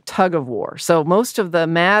cosmic tug of war. So most of the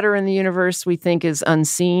matter in the universe we think is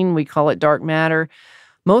unseen. We call it dark matter.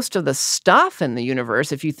 Most of the stuff in the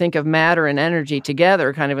universe, if you think of matter and energy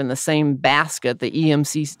together, kind of in the same basket, the E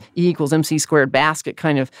equals MC squared basket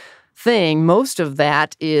kind of thing, most of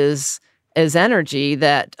that is energy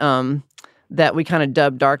that we kind of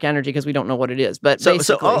dub dark energy because we don't know what it is. But so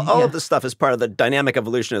all of this stuff is part of the dynamic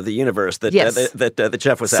evolution of the universe that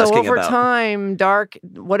Jeff was asking about. So over time,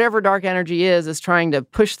 whatever dark energy is trying to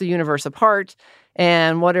push the universe apart.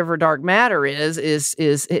 And whatever dark matter is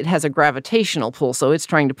it has a gravitational pull, so it's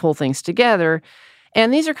trying to pull things together.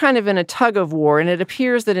 And these are kind of in a tug of war, and it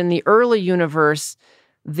appears that in the early universe,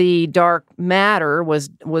 the dark matter was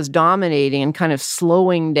dominating and kind of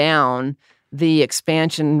slowing down the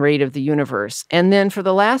expansion rate of the universe. And then for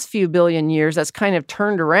the last few billion years, that's kind of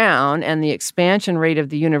turned around, and the expansion rate of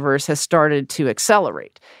the universe has started to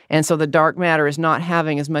accelerate. And so the dark matter is not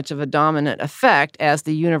having as much of a dominant effect as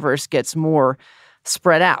the universe gets more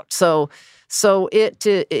spread out. So it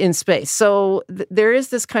in space. So there is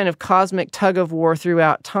this kind of cosmic tug of war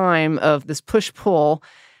throughout time of this push-pull,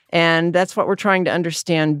 and that's what we're trying to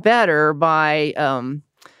understand better by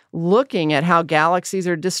looking at how galaxies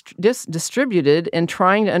are distributed and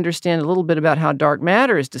trying to understand a little bit about how dark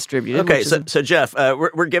matter is distributed. Okay, so Jeff,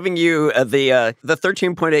 we're giving you the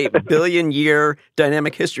 13.8 billion year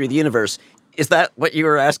dynamic history of the universe. Is that what you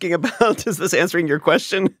were asking about? Is this answering your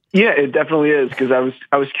question? Yeah, it definitely is, because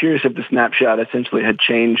I was curious if the snapshot essentially had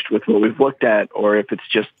changed with what we've looked at, or if it's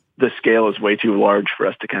just the scale is way too large for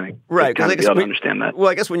us to kind of be able to understand that. Well,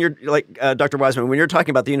 I guess when you're like Dr. Wiseman, when you're talking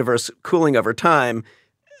about the universe cooling over time,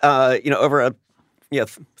 over a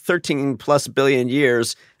 13 plus billion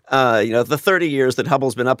years, the 30 years that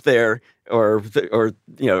Hubble's been up there, or even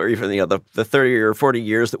the 30 or 40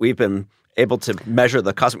 years that we've been able to measure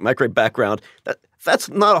the cosmic microwave background, that's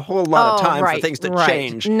not a whole lot of time for things to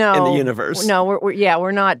change in the universe. No,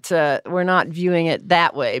 we're not viewing it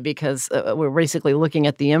that way, because we're basically looking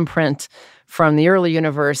at the imprint from the early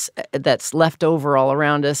universe that's left over all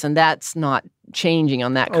around us, and that's not changing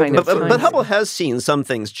on that kind of time. But Hubble has seen some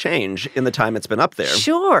things change in the time it's been up there.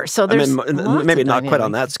 Sure. So there's maybe not quite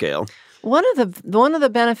on that scale. One of the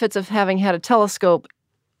benefits of having had a telescope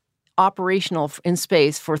operational in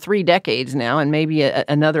space for 3 decades now, and maybe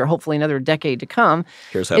hopefully another decade to come,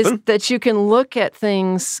 is that you can look at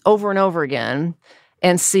things over and over again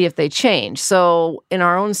and see if they change. So in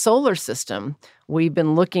our own solar system, we've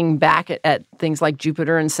been looking back at things like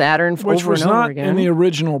Jupiter and Saturn Which over was and over not again. in the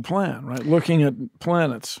original plan, right? Looking at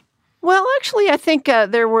planets. Well, actually, I think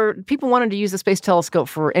there were people wanted to use the Space Telescope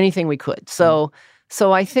for anything we could. So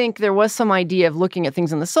I think there was some idea of looking at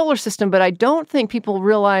things in the solar system, but I don't think people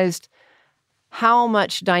realized how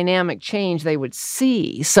much dynamic change they would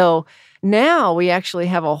see. So now we actually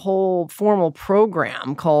have a whole formal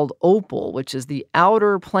program called OPAL, which is the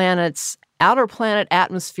Outer Planet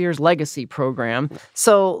Atmospheres Legacy Program.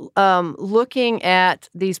 So looking at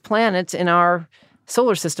these planets in our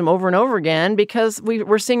solar system over and over again, because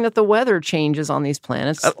we're seeing that the weather changes on these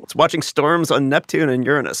planets. It's watching storms on Neptune and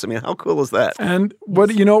Uranus. I mean, how cool is that? And what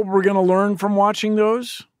do you know we're going to learn from watching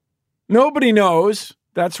those? Nobody knows.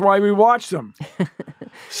 That's why we watch them.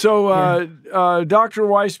 So, Dr.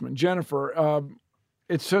 Weissman, Jennifer,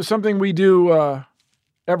 it's something we do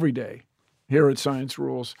every day here at Science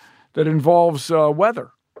Rules that involves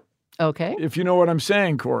weather. Okay. If you know what I'm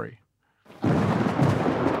saying, Corey.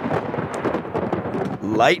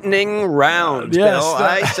 Lightning round, yes, Bill.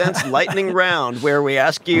 I sense lightning round, where we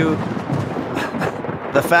ask you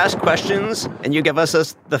the fast questions and you give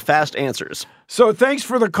us the fast answers. So thanks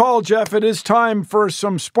for the call, Jeff. It is time for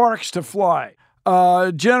some sparks to fly.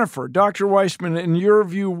 Jennifer, Dr. Weissman, in your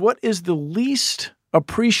view, what is the least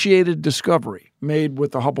appreciated discovery made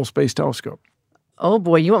with the Hubble Space Telescope? Oh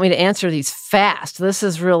boy, you want me to answer these fast? This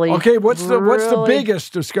is really okay. What's the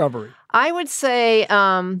biggest discovery? I would say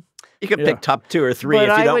you could pick top 2 or 3 if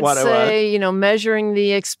you don't want to. I would say measuring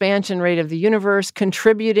the expansion rate of the universe,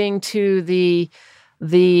 contributing to the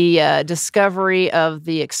discovery of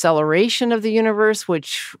the acceleration of the universe,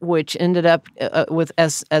 which ended up with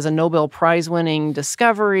as a Nobel Prize-winning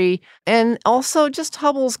discovery, and also just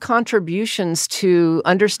Hubble's contributions to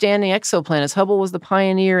understanding exoplanets. Hubble was the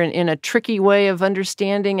pioneer in a tricky way of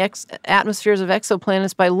understanding atmospheres of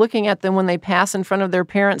exoplanets by looking at them when they pass in front of their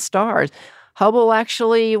parent stars. Hubble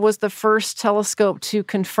actually was the first telescope to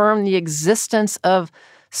confirm the existence of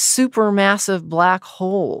supermassive black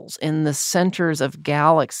holes in the centers of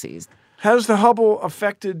galaxies. Has the Hubble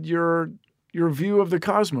affected your view of the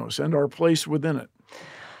cosmos and our place within it?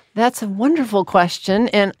 That's a wonderful question,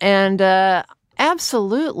 and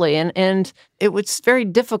absolutely. And it was very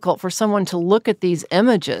difficult for someone to look at these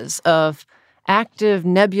images of active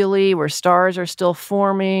nebulae where stars are still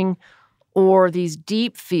forming, or these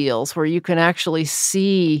deep fields where you can actually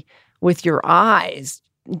see with your eyes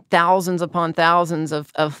thousands upon thousands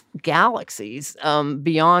of galaxies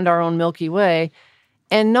beyond our own Milky Way,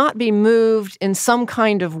 and not be moved in some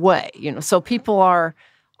kind of way. So people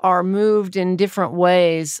are moved in different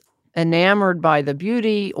ways, enamored by the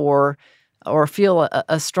beauty, or feel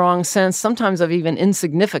a strong sense, sometimes of even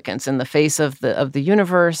insignificance in the face of the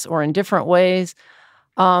universe, or in different ways.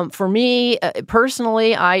 For me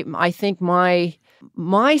personally, I think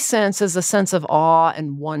my sense is a sense of awe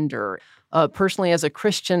and wonder. Personally, as a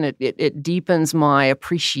Christian, it deepens my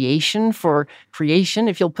appreciation for creation,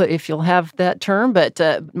 if you'll have that term, but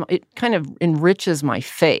it kind of enriches my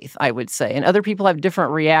faith, I would say. And other people have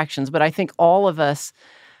different reactions, but I think all of us,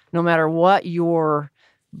 no matter what your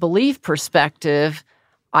belief perspective,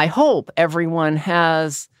 I hope everyone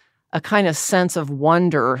has a kind of sense of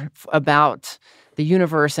wonder about the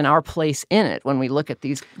universe and our place in it when we look at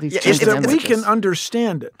these kinds of images. We can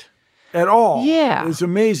understand it at all. Yeah. It's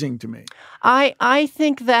amazing to me. I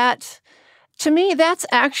think that, to me, that's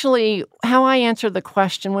actually how I answer the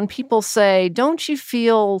question when people say, don't you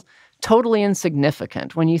feel totally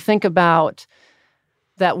insignificant when you think about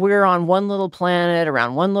that we're on one little planet,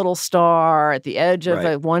 around one little star, at the edge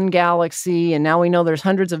of one galaxy, and now we know there's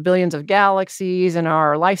hundreds of billions of galaxies, and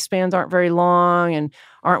our lifespans aren't very long, and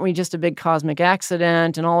aren't we just a big cosmic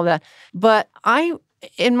accident, and all of that. But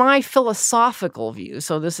in my philosophical view,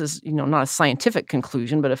 so this is, not a scientific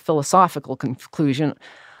conclusion, but a philosophical conclusion,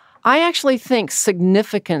 I actually think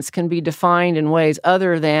significance can be defined in ways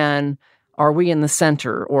other than, are we in the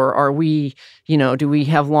center, or are we, do we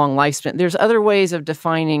have long lifespan? There's other ways of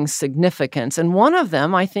defining significance. And one of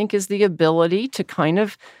them, I think, is the ability to kind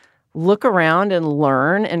of look around and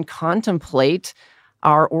learn and contemplate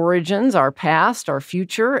our origins, our past, our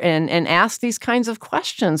future, and ask these kinds of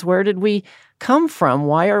questions. Where did we come from?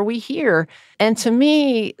 Why are we here? And to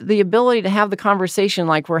me, the ability to have the conversation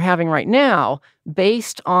like we're having right now,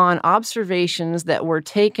 based on observations that were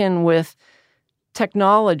taken with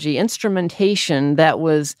technology, instrumentation that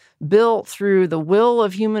was built through the will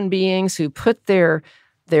of human beings who put their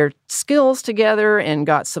skills together and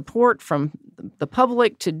got support from the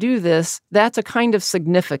public to do this, that's a kind of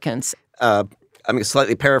significance. I'm going to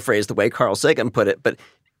slightly paraphrase the way Carl Sagan put it, but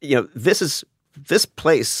this is this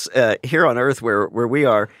place here on Earth where we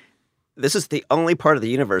are, this is the only part of the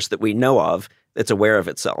universe that we know of that's aware of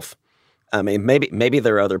itself. I mean, maybe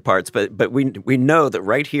there are other parts, but we know that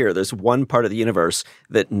right here there's one part of the universe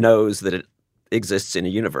that knows that it exists in a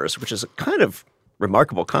universe, which is a kind of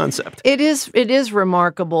remarkable concept. It is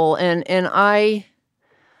remarkable, and I've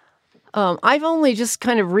only just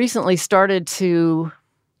kind of recently started to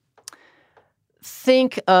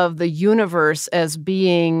think of the universe as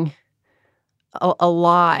being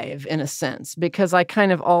alive in a sense, because I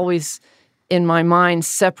kind of always in my mind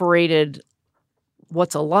separated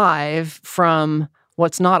what's alive from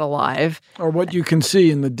what's not alive, or what you can see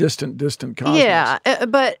in the distant cosmos. Yeah,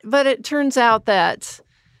 but it turns out that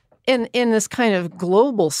in this kind of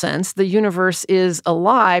global sense, the universe is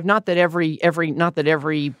alive. Not that every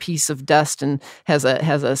piece of dust and has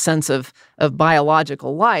a sense of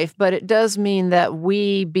biological life, but it does mean that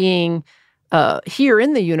we being here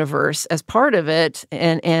in the universe as part of it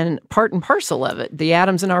and part and parcel of it, the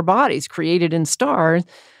atoms in our bodies created in stars,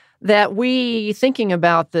 that we thinking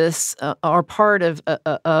about this are part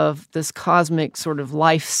of this cosmic sort of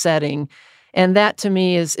life setting, and that to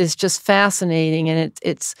me is just fascinating, and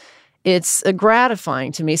it's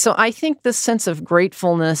gratifying to me. So I think this sense of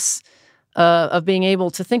gratefulness of being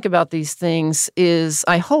able to think about these things is,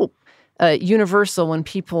 I hope, universal when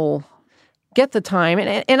people get the time.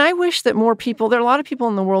 And I wish that more people, there are a lot of people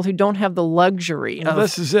in the world who don't have the luxury of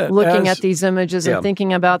looking at these images and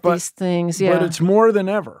thinking about these things. Yeah. But it's more than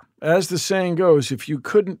ever. As the saying goes, if you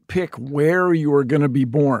couldn't pick where you were going to be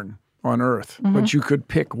born on Earth, but you could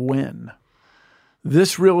pick when,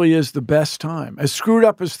 this really is the best time. As screwed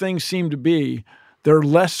up as things seem to be, they're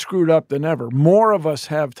less screwed up than ever. More of us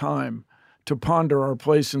have time to ponder our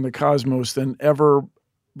place in the cosmos than ever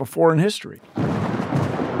before in history.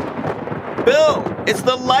 Bill, it's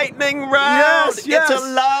the lightning round. Yes. It's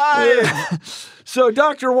alive. So,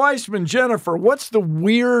 Dr. Weissman, Jennifer, what's the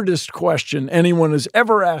weirdest question anyone has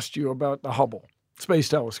ever asked you about the Hubble Space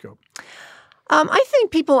Telescope? I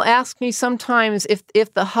think people ask me sometimes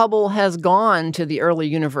if the Hubble has gone to the early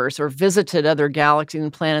universe or visited other galaxies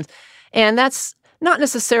and planets, and that's not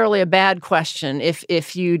necessarily a bad question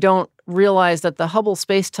if you don't realize that the Hubble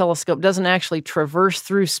Space Telescope doesn't actually traverse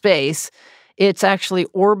through space. It's actually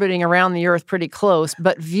orbiting around the Earth pretty close,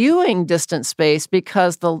 but viewing distant space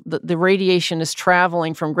because the radiation is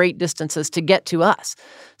traveling from great distances to get to us.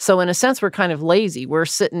 So in a sense, we're kind of lazy. We're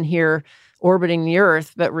sitting here orbiting the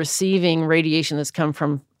Earth, but receiving radiation that's come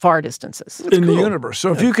from far distances. In the universe.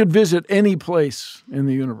 So if you could visit any place in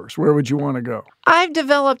the universe, where would you want to go? I've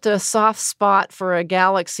developed a soft spot for a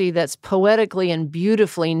galaxy that's poetically and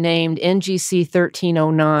beautifully named NGC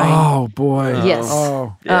 1309. Oh, boy. Yes.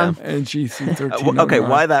 Oh, yeah. NGC 1309. Okay,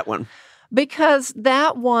 why that one? Because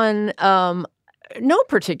that one, no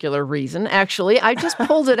particular reason, actually. I just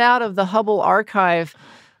pulled it out of the Hubble archive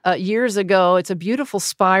years ago. It's a beautiful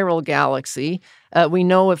spiral galaxy. We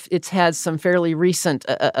know if it's had some fairly recent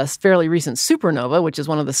supernova, which is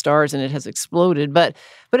one of the stars, and it has exploded. But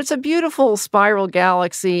it's a beautiful spiral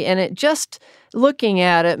galaxy, and it just looking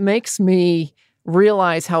at it makes me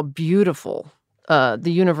realize how beautiful the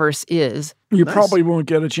universe is. You probably won't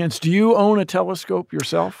get a chance. Do you own a telescope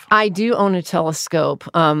yourself? I do own a telescope.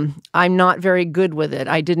 I'm not very good with it.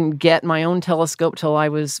 I didn't get my own telescope till I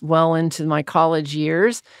was well into my college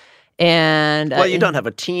years. And you don't have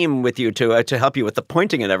a team with you to help you with the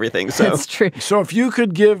pointing and everything. So that's true. So if you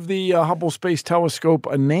could give the Hubble Space Telescope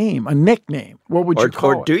a nickname, what would you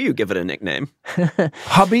call it? Or do you give it a nickname?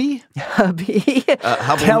 Hubby? Hubby?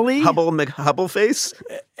 Kelly? Hubble Face?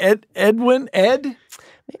 Edwin? Ed?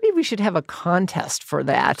 Maybe we should have a contest for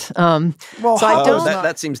that.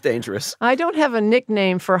 That seems dangerous. I don't have a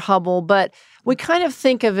nickname for Hubble, but we kind of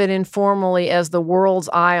think of it informally as the world's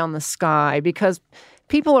eye on the sky, because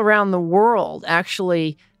people around the world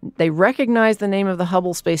actually, they recognize the name of the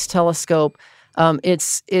Hubble Space Telescope.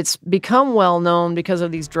 It's become well known because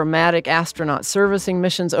of these dramatic astronaut servicing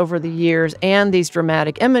missions over the years and these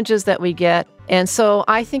dramatic images that we get. And so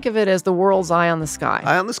I think of it as the world's eye on the sky.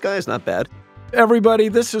 Eye on the sky is not bad. Everybody,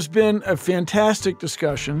 this has been a fantastic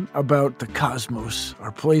discussion about the cosmos,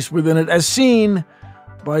 our place within it, as seen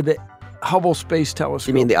by the Hubble Space Telescope.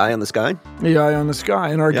 You mean the eye on the sky? The eye on the sky.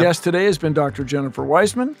 And our guest today has been Dr. Jennifer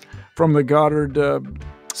Weissman from the Goddard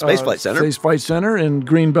Space Flight Center in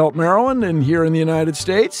Greenbelt, Maryland, and here in the United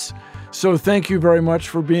States. So thank you very much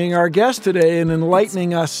for being our guest today and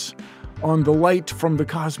enlightening us on the light from the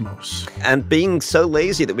cosmos. And being so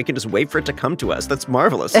lazy that we can just wait for it to come to us. That's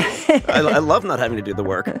marvelous. I love not having to do the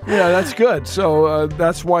work. Yeah, that's good. So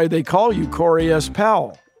that's why they call you Corey S.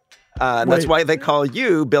 Powell. That's why they call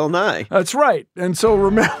you Bill Nye. That's right. And so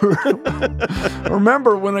remember,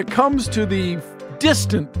 when it comes to the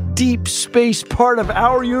distant, deep space part of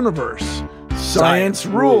our universe, science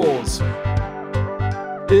rules.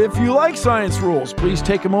 If you like Science Rules, please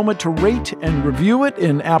take a moment to rate and review it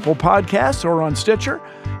in Apple Podcasts or on Stitcher.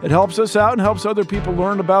 It helps us out and helps other people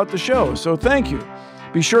learn about the show, so thank you.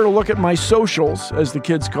 Be sure to look at my socials, as the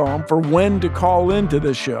kids call them, for when to call into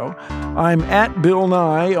this show. I'm at Bill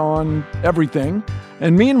Nye on everything.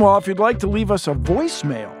 And meanwhile, if you'd like to leave us a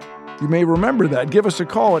voicemail, you may remember that. Give us a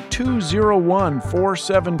call at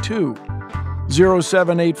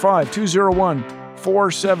 201-472-0785.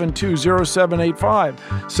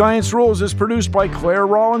 201-472-0785. Science Rules is produced by Claire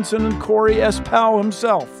Rawlinson and Corey S. Powell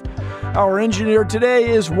himself. Our engineer today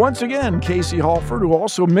is once again Casey Halford, who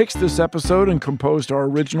also mixed this episode and composed our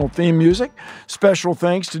original theme music. Special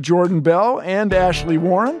thanks to Jordan Bell and Ashley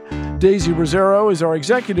Warren. Daisy Rosero is our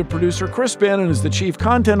executive producer. Chris Bannon is the chief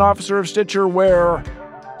content officer of Stitcher, where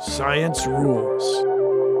science rules.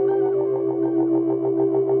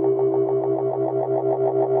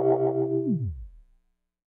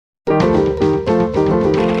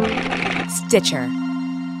 Stitcher.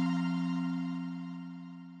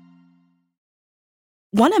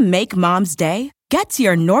 Want to make Mom's Day? Get to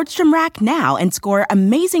your Nordstrom Rack now and score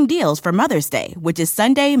amazing deals for Mother's Day, which is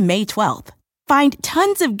Sunday, May 12th. Find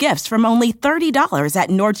tons of gifts from only $30 at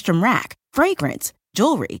Nordstrom Rack. Fragrance,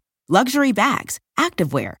 jewelry, luxury bags,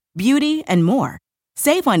 activewear, beauty, and more.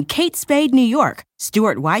 Save on Kate Spade New York,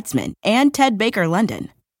 Stuart Weitzman, and Ted Baker London.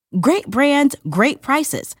 Great brands, great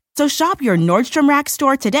prices. So shop your Nordstrom Rack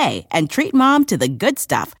store today and treat Mom to the good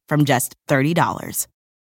stuff from just $30.